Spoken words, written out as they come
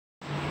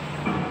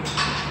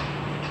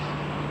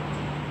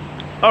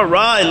All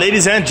right,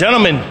 ladies and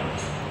gentlemen,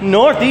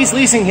 Northeast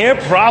Leasing here,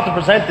 proud to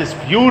present this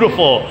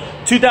beautiful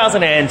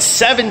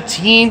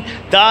 2017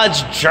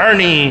 Dodge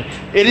Journey.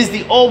 It is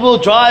the all-wheel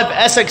drive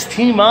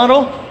SXT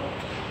model.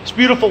 It's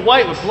beautiful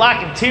white with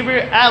black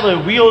interior,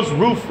 alloy wheels,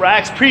 roof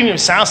racks, premium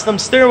sound system,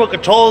 steering wheel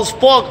controls,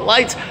 fog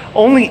lights,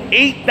 only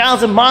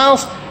 8,000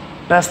 miles.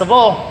 Best of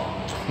all,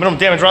 minimum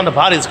damage around the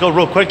body. Let's go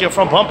real quick. Your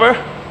front bumper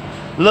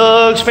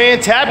looks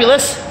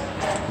fantabulous.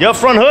 Your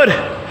front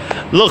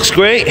hood looks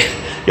great.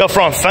 Your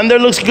front fender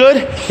looks good.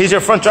 Here's your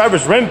front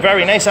driver's rim,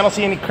 very nice. I don't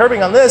see any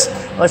curving on this.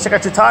 Let's check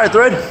out your tire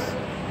tread,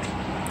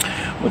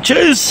 which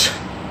is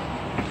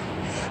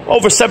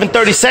over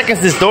 730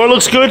 seconds. This door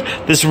looks good.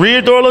 This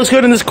rear door looks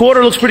good, and this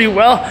quarter looks pretty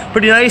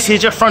nice.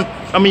 Here's your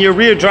your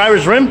rear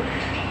driver's rim.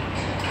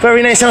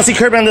 Very nice. I don't see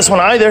curving on this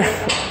one either.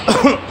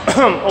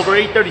 Over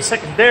 830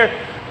 seconds there.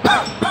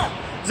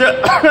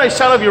 Nice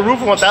shot of your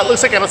roof and what that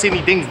looks like. I don't see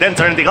any dings, dents,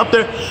 or anything up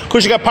there. Of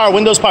course, you got power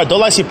windows, power door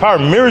lights, power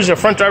mirrors, your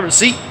front driver's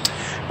seat.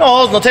 No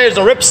holes, no tears,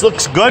 no rips.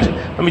 Looks good.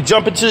 Let me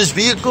jump into this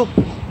vehicle.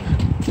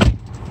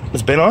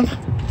 It's been on.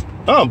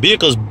 Oh,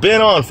 vehicle's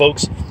been on,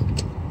 folks.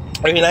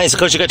 Very nice. Of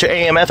course, you got your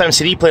AM, FM,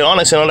 CD player,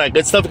 Onyx, and all that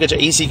good stuff. You got your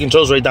AC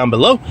controls right down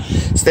below.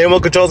 Steering wheel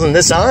controls on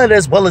this side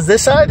as well as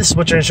this side. This is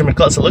what your instrument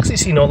cluster looks like. You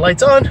see no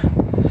lights on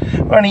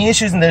or any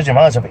issues, and there's your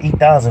mileage of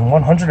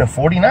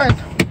 8,149.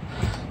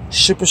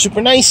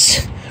 Super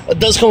nice. It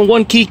does come with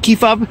one key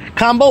fob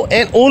combo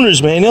and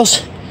owner's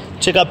manuals.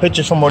 Check out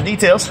pictures for more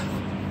details.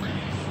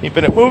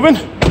 Keeping it moving.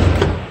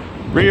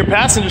 Rear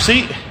passenger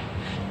seat.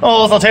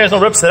 Oh, no tears, no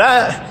rips to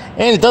that.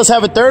 And it does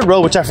have a third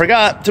row, which I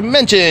forgot to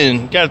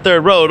mention. Got a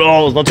third row.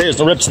 Oh, no tears,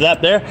 no rips to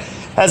that there.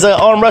 Has an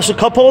armrest with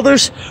cup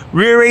holders,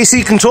 rear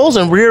AC controls,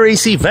 and rear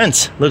AC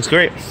vents. Looks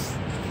great.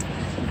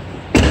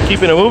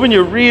 Keeping it moving.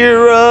 Your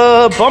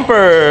rear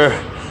bumper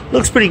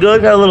looks pretty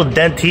good. Got a little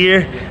dent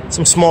here.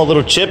 Some small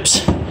little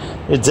chips.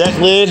 Your deck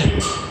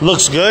lid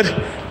looks good.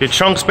 Your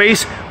trunk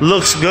space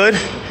looks good.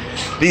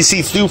 These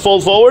seats do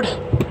fold forward.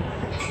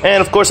 And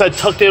of course, I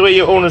tucked away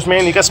your owner's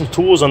manual. You got some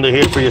tools under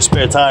here for your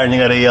spare tire, and you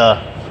got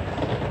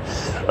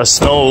a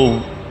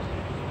snow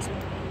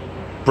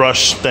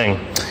brush thing.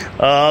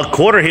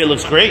 Quarter here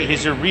looks great.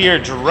 Here's your rear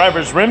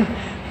driver's rim,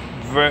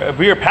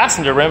 rear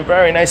passenger rim.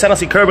 Very nice. I don't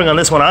see curbing on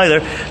this one either.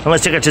 And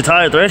let's check out your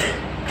tire tread.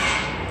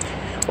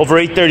 Over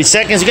 830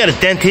 seconds. You got a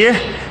dent here.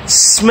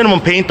 It's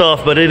minimum paint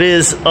off, but it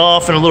is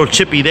off and a little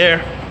chippy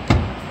there.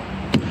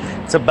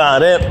 That's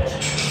about it.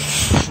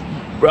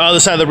 Other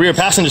side of the rear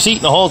passenger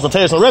seat, no holes, no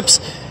tears, no rips.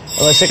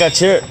 And let's check out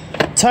your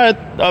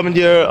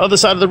your other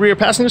side of the rear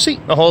passenger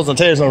seat, no holes, no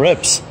tears, no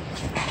rips.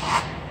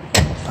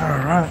 All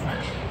right.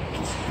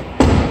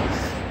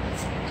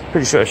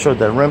 Pretty sure I showed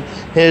that rim.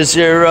 Here's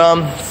your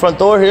front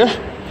door here.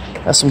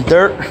 That's some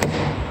dirt.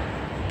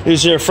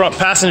 Here's your front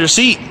passenger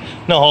seat.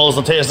 No holes,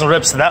 no tears, no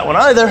rips to that one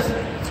either.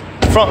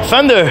 Front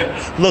fender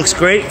looks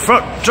great.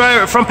 Front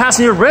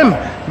passenger rim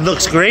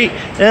looks great.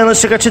 And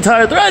let's check out your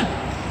tire tread.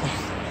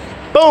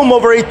 Boom,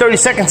 over 830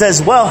 seconds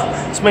as well.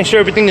 Let's make sure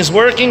everything is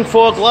working.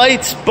 Fog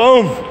lights,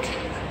 boom.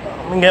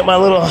 I'm gonna get my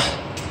little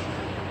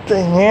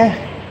thing here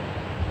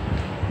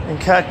and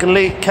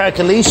calculate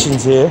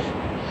calculations here.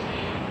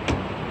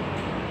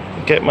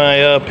 Get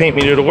my paint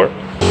meter to work.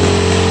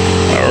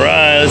 All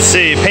right, let's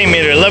see. Paint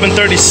meter 11,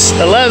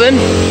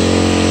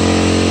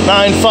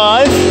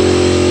 9.5,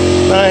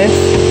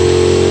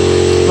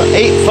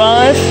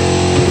 8.5,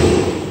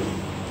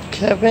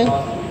 Kevin,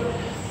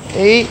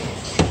 8,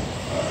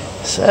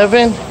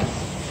 7,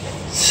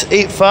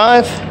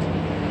 8.5,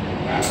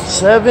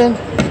 7,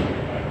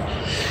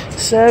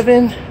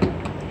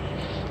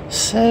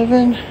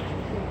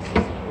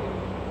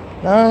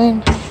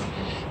 9,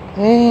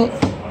 8,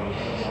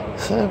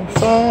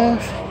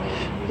 7.5,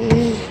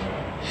 8,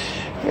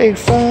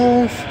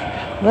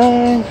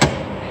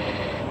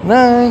 8.5,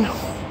 9.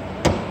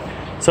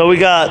 So we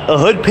got a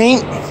hood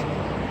paint.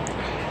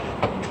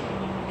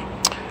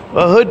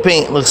 A hood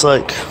paint looks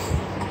like.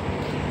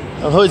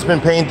 The hood's been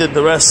painted,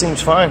 the rest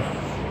seems fine.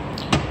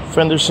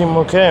 Fenders seem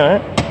okay,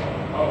 right?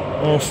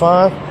 And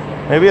 5.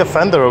 Maybe a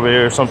fender over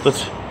here or something.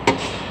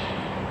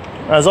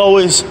 As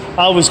always,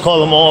 I always call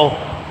them all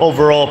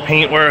overall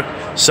paint work.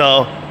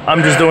 So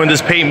I'm just doing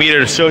this paint meter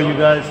to show you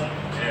guys.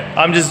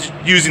 I'm just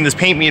using this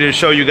paint meter to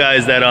show you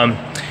guys that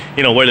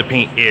you know where the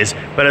paint is.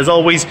 But as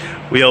always,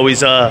 we always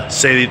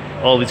say that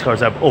all these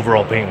cars have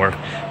overall paint work.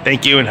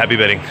 Thank you and happy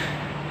bidding.